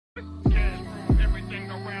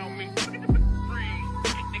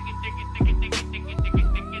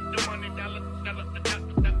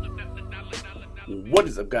What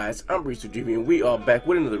is up, guys? I'm Reese Jimmy, and we are back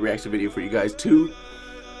with another reaction video for you guys to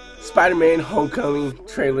Spider-Man Homecoming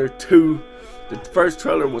Trailer 2. The first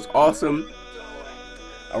trailer was awesome.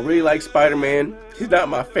 I really like Spider-Man. He's not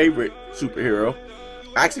my favorite superhero.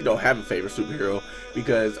 I actually don't have a favorite superhero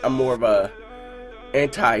because I'm more of a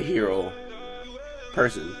anti-hero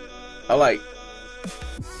person. I like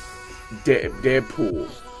Deadpool,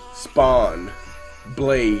 Spawn,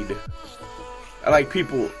 Blade. I like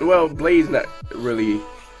people. Well, Blade's not really an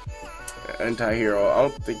anti-hero. I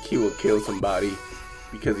don't think he will kill somebody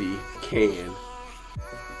because he can.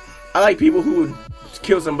 I like people who would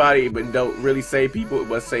kill somebody but don't really save people,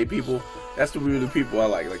 but save people. That's the really people I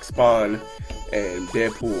like Spawn and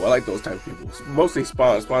Deadpool. I like those type of people. Mostly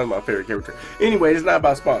Spawn. Spawn is my favorite character. Anyway, it's not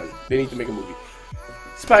about Spawn. They need to make a movie.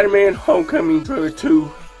 Spider-Man Homecoming Trailer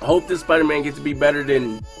 2. I hope this Spider-Man gets to be better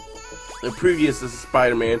than the previous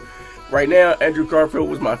Spider-Man. Right now, Andrew Garfield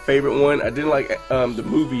was my favorite one. I didn't like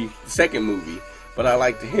the second movie, but I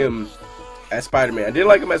liked him as Spider-Man. I didn't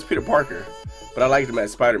like him as Peter Parker, but I liked him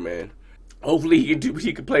as Spider-Man. Hopefully he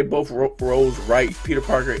can play both roles right, Peter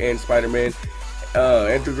Parker and Spider-Man.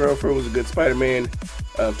 Andrew Garfield was a good Spider-Man.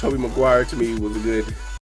 Tobey Maguire to me was a good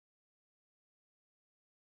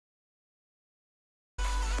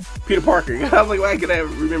Peter Parker. I was like, why can I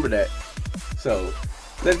remember that? So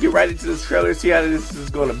let's get right into this trailer, see how this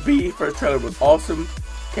is gonna be. First trailer was awesome.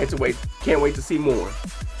 Can't wait to see more.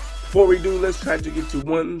 Before we do, let's try to get to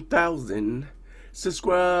 1,000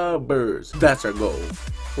 subscribers. That's our goal.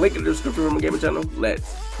 Link in the description from my gaming channel.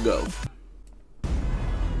 Let's go.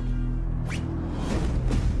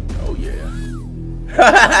 Oh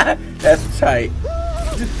yeah. That's tight.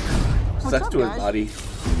 Sucks to his body.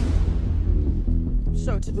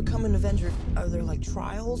 So to become an Avenger, are there like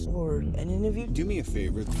trials or an interview? Do me a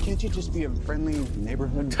favor, can't you just be a friendly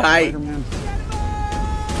neighborhood tight Spider-Man?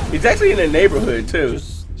 He's actually in a neighborhood too.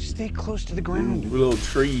 Just stay close to the ground. With little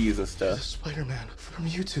trees and stuff. Spider-Man from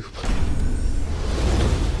YouTube.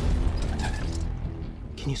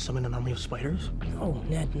 Can you summon an army of spiders? No,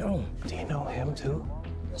 Ned, no. Do you know him too?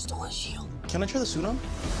 Stole his shield. Can I try the suit on?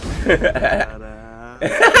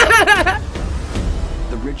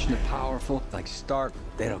 The rich and the powerful, like Stark,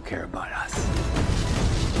 they don't care about us.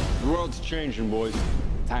 The world's changing, boys.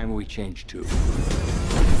 Time we change too.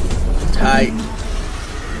 Tight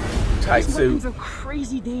suit. Weapons are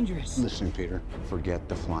crazy dangerous. Listen, Peter, forget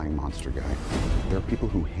the flying monster guy. There are people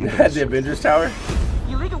who handle The Avengers Tower?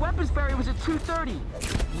 The illegal weapons ferry was at 2:30.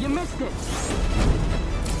 You missed it.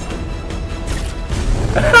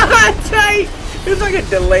 Tight! It's like a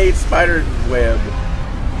delayed spider web.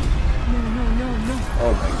 No.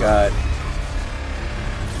 Oh my god.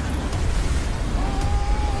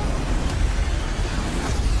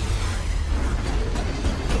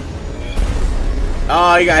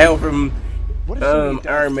 Oh, he got help from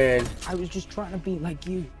Iron Man. I was just trying to be like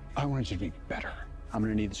you. I wanted you to be better. I'm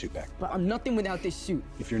gonna need the suit back. But I'm nothing without this suit.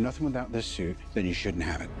 If you're nothing without this suit, then you shouldn't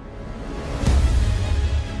have it.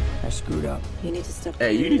 I screwed up. You need to stop.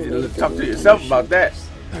 Hey, you need to talk to yourself about that.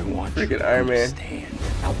 I want Freaking you to Iron Man. understand.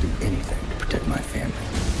 I'll do anything to protect my family.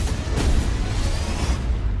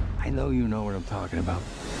 I know you know what I'm talking about.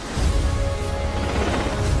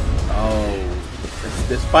 Oh,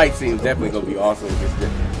 this fight scene is definitely gonna be awesome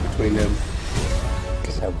between them.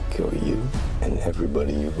 Because I will kill you and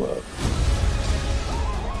everybody you love.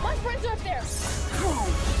 My friends are up there.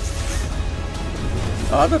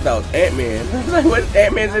 Oh, I thought that was Ant-Man. I was like, what?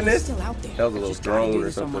 Ant-Man's in this? Still out there. That was a little Just gotta do drone or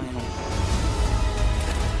this on something. my own.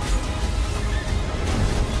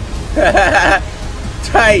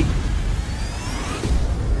 Tight.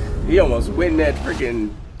 He almost win that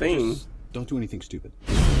freaking thing. Don't do anything stupid.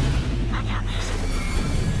 I got this.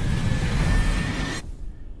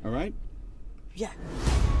 All right? Yeah.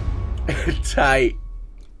 Tight.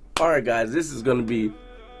 Alright guys, this is gonna be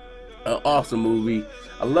an awesome movie.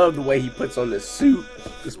 I love the way he puts on this suit.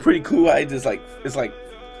 It's pretty cool how it's like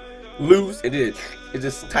loose and it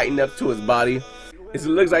just tightened up to his body. It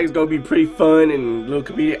looks like it's gonna be pretty fun and a little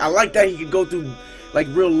comedic. I like that he can go through like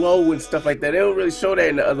real low and stuff like that. They don't really show that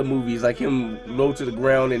in the other movies, like him low to the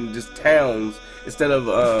ground and just towns instead of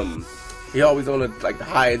he always on like the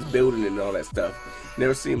highest building and all that stuff.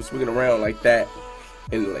 Never see him swinging around like that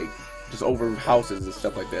and like just over houses and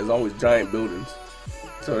stuff like that. There's always giant buildings.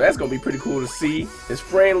 So that's gonna be pretty cool to see. His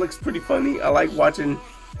friend looks pretty funny. I like watching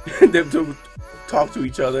them to talk to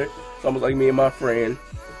each other. It's almost like me and my friend.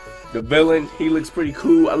 The villain, he looks pretty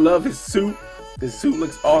cool. I love his suit. His suit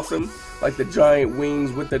looks awesome. Like the giant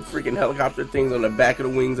wings with the freaking helicopter things on the back of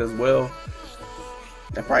the wings as well.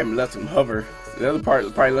 That probably lets him hover. The other part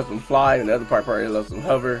probably lets him fly, and the other part probably lets him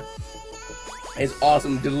hover. His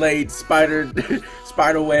awesome delayed spider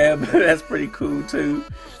spider web. That's pretty cool too.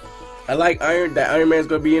 I like that Iron Man's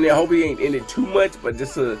gonna be in it. I hope he ain't in it too much, but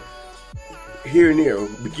just a here and there,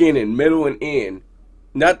 beginning, middle, and end.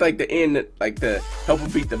 Not like the end, like the help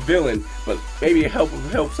him beat the villain, but maybe help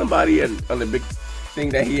somebody on the big thing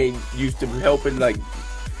that he ain't used to helping, like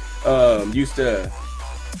used to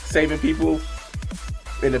saving people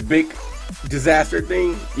in a big disaster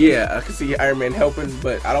thing. Yeah, I can see Iron Man helping,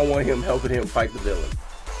 but I don't want him helping him fight the villain.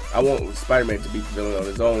 I want Spider-Man to beat the villain on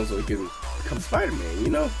his own so he can become Spider-Man,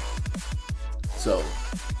 you know? So,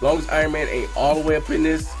 as long as Iron Man ain't all the way up in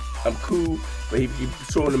this, I'm cool. But he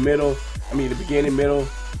showing the middle, I mean the beginning, middle,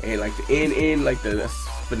 and like the end, like the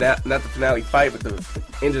not the finale fight, but the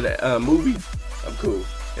end of the movie, I'm cool.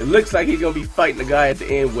 It looks like he's gonna be fighting the guy at the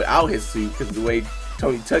end without his suit, because the way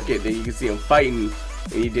Tony took it, then you can see him fighting,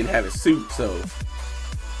 and he didn't have his suit. So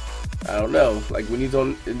I don't know. Like when he's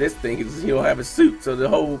on this thing, he don't have a suit, so the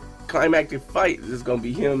whole climactic fight is gonna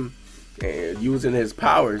be him using his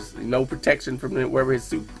powers. No protection from wherever his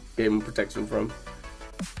suit gave him protection from.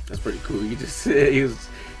 That's pretty cool. He was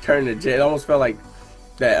turning to jet. It almost felt like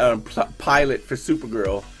that pilot for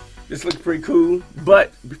Supergirl. This looks pretty cool.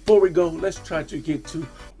 But before we go, let's try to get to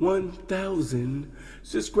 1,000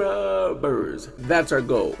 subscribers. That's our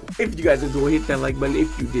goal. If you guys enjoyed, hit that like button.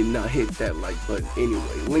 If you did not, hit that like button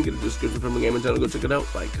anyway. Link in the description from the gaming channel. Go check it out.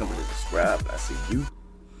 Like, comment, and subscribe. I see you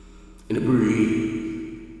in the breeze.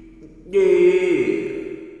 Yeah.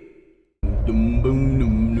 Boom, boom.